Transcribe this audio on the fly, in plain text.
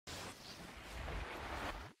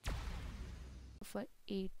for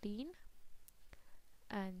 18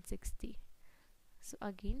 and 60. So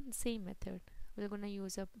again, same method. We're going to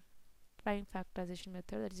use a prime factorization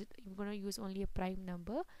method. That is, we're going to use only a prime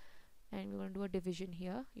number, and we're going to do a division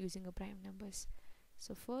here using a prime numbers.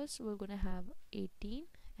 So first we're going to have 18,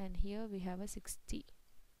 and here we have a 60.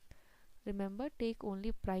 Remember, take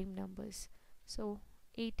only prime numbers. So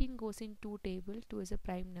 18 goes in 2 table. 2 is a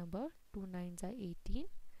prime number. 2 nines are 18.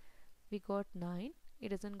 We got 9. It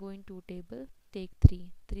doesn't go in 2 table. Take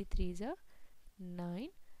 3. 3 threes are 9,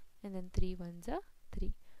 and then 3 ones are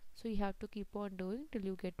 3. So you have to keep on doing till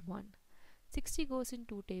you get 1. 60 goes in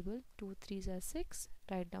 2 table. 2 threes are 6.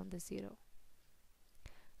 Write down the 0.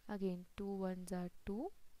 Again, 2 ones are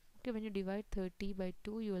 2. Okay, when you divide 30 by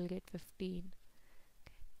 2, you will get 15.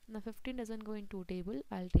 Now 15 doesn't go in 2 table.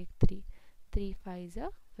 I'll take 3. 3 5s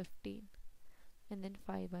are 15, and then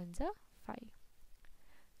 5 ones are 5.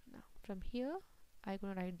 Now from here I'm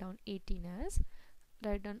going to write down 18 as,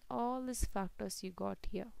 write down all these factors you got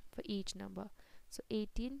here for each number. So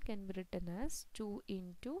 18 can be written as 2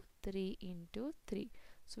 into 3 into 3.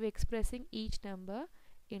 So we're expressing each number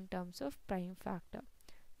in terms of prime factor.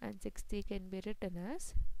 And 60 can be written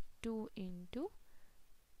as 2 into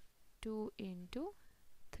 2 into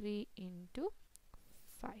 3 into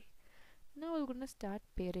 5. Now we're going to start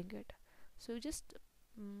pairing it. So just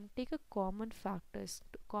take a common factors,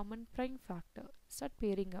 common prime factor, start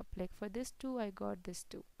pairing up. Like for this 2 I got this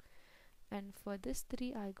 2, and for this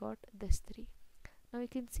 3 I got this 3. Now you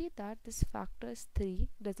can see that this factors 3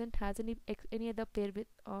 doesn't has any other pair with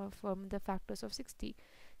from the factors of 60.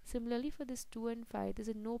 Similarly for this 2 and 5, there's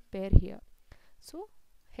a no pair here. So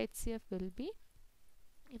HCF will be,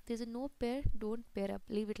 if there's a no pair, don't pair up,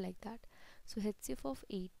 leave it like that. So HCF of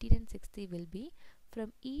 18 and 60 will be,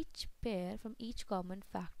 from each pair, from each common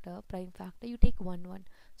factor, prime factor, you take 1 1.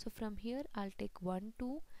 So from here I'll take 1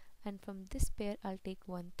 2, and from this pair I'll take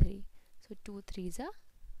 1 3. So 2 3s are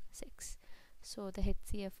 6. So the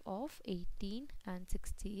HCF of 18 and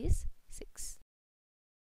 60 is 6.